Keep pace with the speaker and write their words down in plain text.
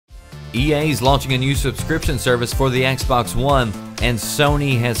EA is launching a new subscription service for the Xbox One, and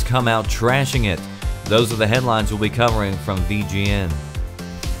Sony has come out trashing it. Those are the headlines we'll be covering from VGN.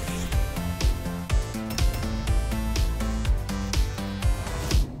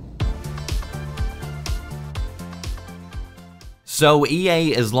 So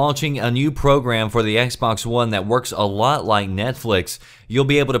EA is launching a new program for the Xbox One that works a lot like Netflix. You'll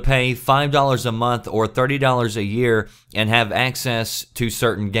be able to pay $5 a month or $30 a year and have access to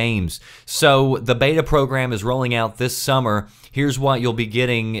certain games. So the beta program is rolling out this summer. Here's what you'll be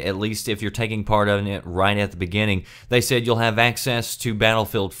getting, at least if you're taking part in it right at the beginning. They said you'll have access to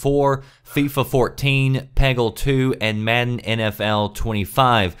Battlefield 4, FIFA 14, Peggle 2, and Madden NFL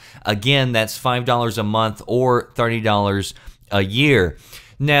 25. Again, that's $5 a month or $30 a year.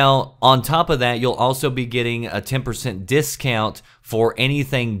 Now, on top of that, you'll also be getting a 10% discount for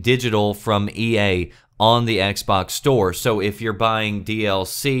anything digital from EA on the Xbox Store. So if you're buying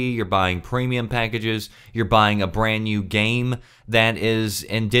DLC, you're buying premium packages, you're buying a brand new game that is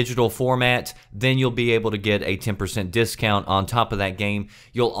in digital format, then you'll be able to get a 10% discount on top of that game.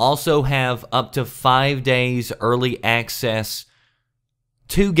 You'll also have up to 5 days early access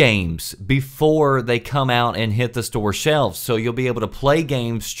to games before they come out and hit the store shelves. So you'll be able to play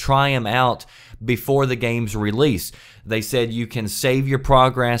games, try them out before the game's release. They said you can save your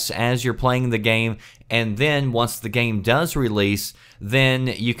progress as you're playing the game, and then once the game does release, then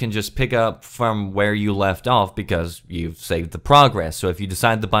you can just pick up from where you left off because you've saved the progress. So if you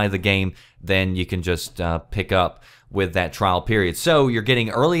decide to buy the game, then you can just pick up with that trial period. So you're getting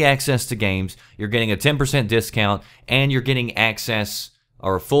early access to games, you're getting a 10% discount, and you're getting access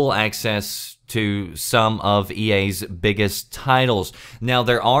or full access to some of EA's biggest titles. Now,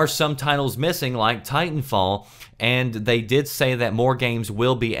 there are some titles missing, like Titanfall, and they did say that more games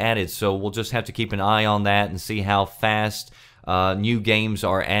will be added, so we'll just have to keep an eye on that and see how fast new games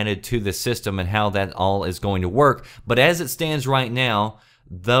are added to the system and how that all is going to work. But as it stands right now,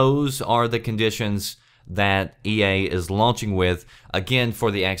 those are the conditions that EA is launching with, again,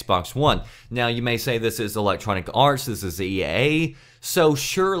 for the Xbox One. Now, you may say this is Electronic Arts, this is EA, so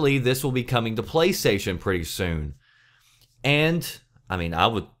surely this will be coming to PlayStation pretty soon. And, I mean, I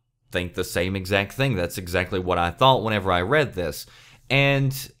would think the same exact thing. That's exactly what I thought whenever I read this.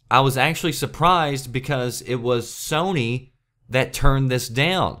 And I was actually surprised because it was Sony that turned this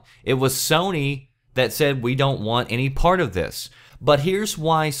down. It was Sony that said, we don't want any part of this. But here's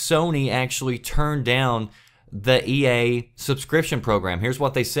why Sony actually turned down the EA subscription program. Here's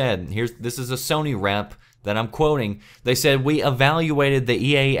what they said. This is a Sony rep that I'm quoting. They said, we evaluated the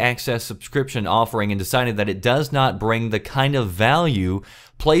EA Access subscription offering and decided that it does not bring the kind of value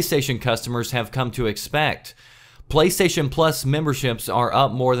PlayStation customers have come to expect. PlayStation Plus memberships are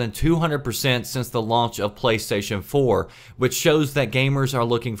up more than 200% since the launch of PlayStation 4, which shows that gamers are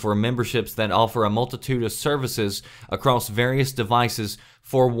looking for memberships that offer a multitude of services across various devices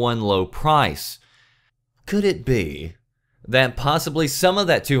for one low price. Could it be that possibly some of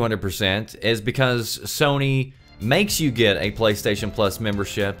that 200% is because Sony makes you get a PlayStation Plus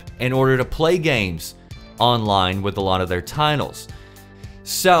membership in order to play games online with a lot of their titles?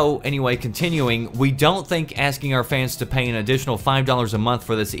 So, anyway, continuing, we don't think asking our fans to pay an additional $5 a month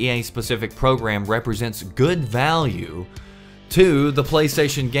for this EA-specific program represents good value to the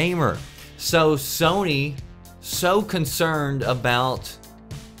PlayStation gamer. So, Sony, so concerned about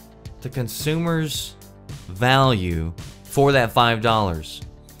the consumer's value for that $5.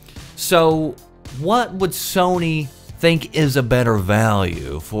 So, what would Sony think is a better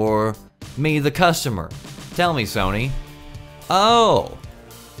value for me, the customer? Tell me, Sony. Oh,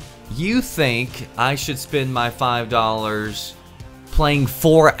 you think I should spend my $5 playing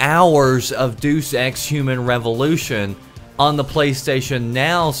 4 hours of Deus Ex Human Revolution on the PlayStation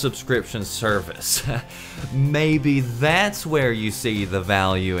Now subscription service? Maybe that's where you see the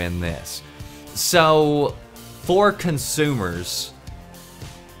value in this. So, for consumers,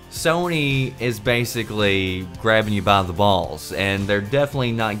 Sony is basically grabbing you by the balls, and they're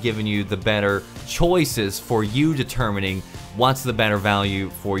definitely not giving you the better choices for you determining what's the better value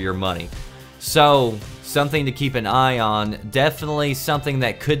for your money. So, something to keep an eye on. Definitely something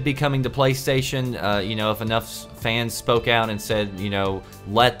that could be coming to PlayStation. You know, if enough fans spoke out and said, you know,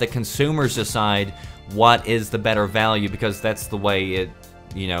 let the consumers decide what is the better value, because that's the way it,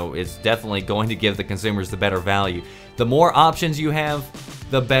 you know, is definitely going to give the consumers the better value. The more options you have,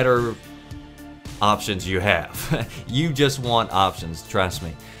 the better options you have. You just want options, trust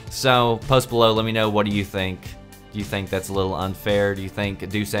me. So, post below, let me know, what do you think? Do you think that's a little unfair? Do you think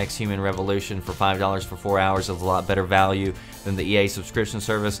Deus Ex Human Revolution for $5 for 4 hours is a lot better value than the EA subscription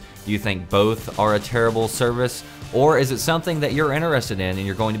service? Do you think both are a terrible service? Or is it something that you're interested in and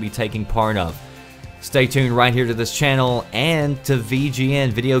you're going to be taking part of? Stay tuned right here to this channel and to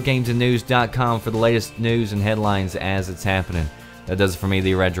VGN, videogamesandnews.com, for the latest news and headlines as it's happening. That does it for me,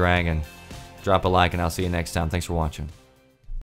 the Red Dragon. Drop a like and I'll see you next time. Thanks for watching.